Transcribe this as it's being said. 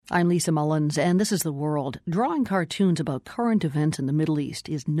I'm Lisa Mullins, and this is The World. Drawing cartoons about current events in the Middle East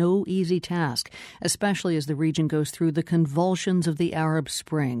is no easy task, especially as the region goes through the convulsions of the Arab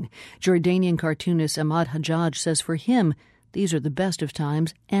Spring. Jordanian cartoonist Emad Hajjaj says for him, these are the best of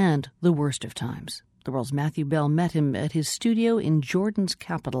times and the worst of times. The World's Matthew Bell met him at his studio in Jordan's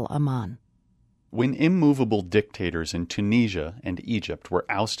capital, Amman. When immovable dictators in Tunisia and Egypt were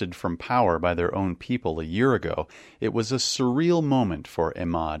ousted from power by their own people a year ago, it was a surreal moment for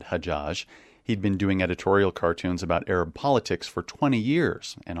Emad Hajjaj. He'd been doing editorial cartoons about Arab politics for 20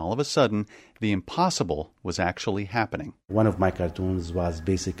 years, and all of a sudden, the impossible was actually happening. One of my cartoons was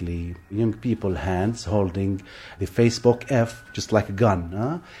basically young people hands holding the Facebook F just like a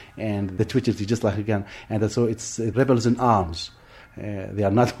gun, and the Twitter T just like a gun. And so it's rebels in arms. They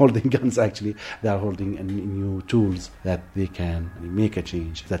are not holding guns, actually. They are holding new tools that they can make a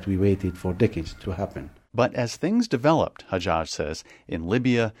change that we waited for decades to happen. But as things developed, Hajjaj says, in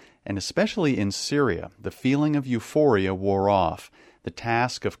Libya and especially in Syria, the feeling of euphoria wore off. The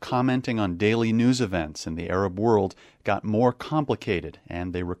task of commenting on daily news events in the Arab world got more complicated,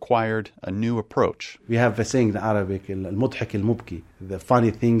 and they required a new approach. We have a saying in Arabic, al-mudhik al-mubki, the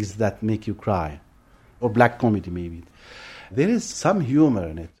funny things that make you cry, or black comedy maybe. There is some humor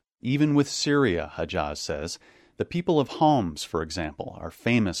in it. Even with Syria, Hajjaj says, the people of Homs, for example, are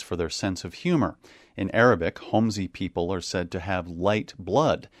famous for their sense of humor. In Arabic, Homsi people are said to have light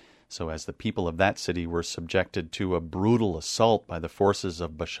blood. So as the people of that city were subjected to a brutal assault by the forces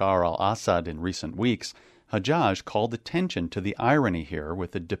of Bashar al-Assad in recent weeks, Hajjaj called attention to the irony here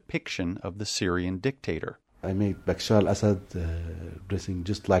with a depiction of the Syrian dictator. I made Bashar al-Assad dressing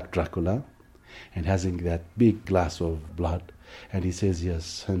just like Dracula, and having that big glass of blood. And he says,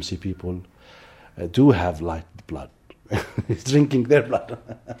 yes, Homsi people do have light blood. He's drinking their blood.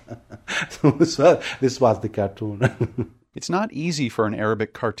 So this was the cartoon. It's not easy for an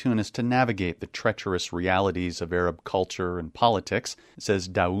Arabic cartoonist to navigate the treacherous realities of Arab culture and politics, says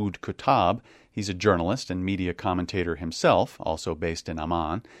Daoud Kutab. He's a journalist and media commentator himself, also based in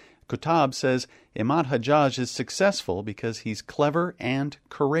Amman. Kutab says Emad Hajjaj is successful because he's clever and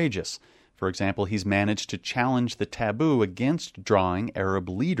courageous. For example, he's managed to challenge the taboo against drawing Arab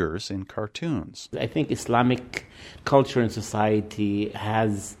leaders in cartoons. I think Islamic culture and society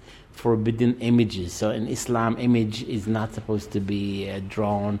has forbidden images. So an Islam image is not supposed to be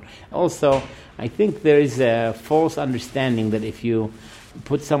drawn. Also, I think there is a false understanding that if you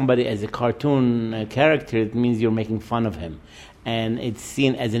put somebody as a cartoon character, it means you're making fun of him. And it's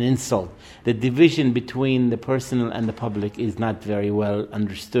seen as an insult. The division between the personal and the public is not very well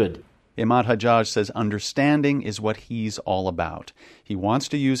understood. Emad Hajjaj says understanding is what he's all about. He wants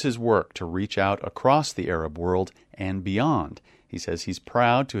to use his work to reach out across the Arab world and beyond. He says he's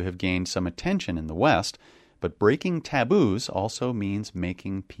proud to have gained some attention in the West, but breaking taboos also means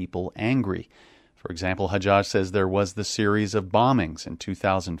making people angry. For example, Hajjaj says there was the series of bombings in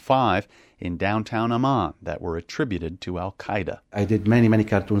 2005 in downtown Amman that were attributed to Al-Qaeda. I did many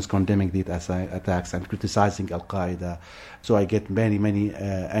cartoons condemning the attacks and criticizing Al-Qaeda. So I get many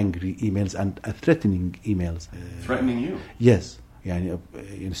angry emails and threatening emails. Threatening you? Yes. You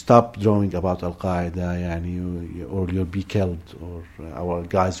stop drawing about Al-Qaeda, or you'll be killed, or our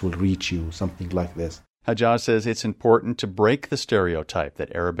guys will reach you, something like this. Hajjaj says it's important to break the stereotype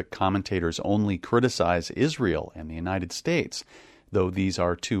that Arabic commentators only criticize Israel and the United States, though these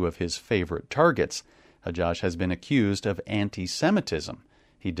are two of his favorite targets. Hajjaj has been accused of anti-Semitism.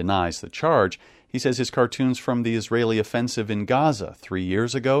 He denies the charge. He says his cartoons from the Israeli offensive in Gaza 3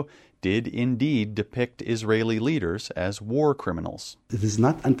 years ago did indeed depict Israeli leaders as war criminals. It is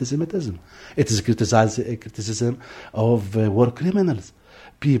not anti-Semitism. It is criticism of war criminals.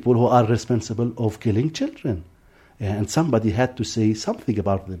 People who are responsible of killing children. And somebody had to say something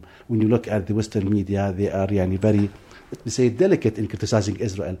about them. When you look at the Western media, they are very, let me say, delicate in criticizing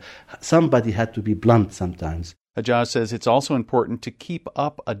Israel. Somebody had to be blunt sometimes. Hajjaj says it's also important to keep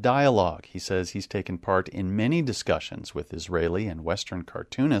up a dialogue. He says he's taken part in many discussions with Israeli and Western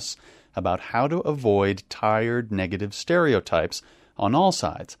cartoonists about how to avoid tired, negative stereotypes on all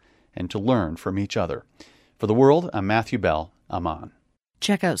sides and to learn from each other. For The World, I'm Matthew Bell, Amman.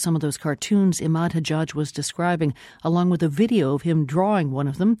 Check out some of those cartoons Emad Hajjaj was describing, along with a video of him drawing one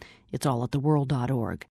of them. It's all at theworld.org.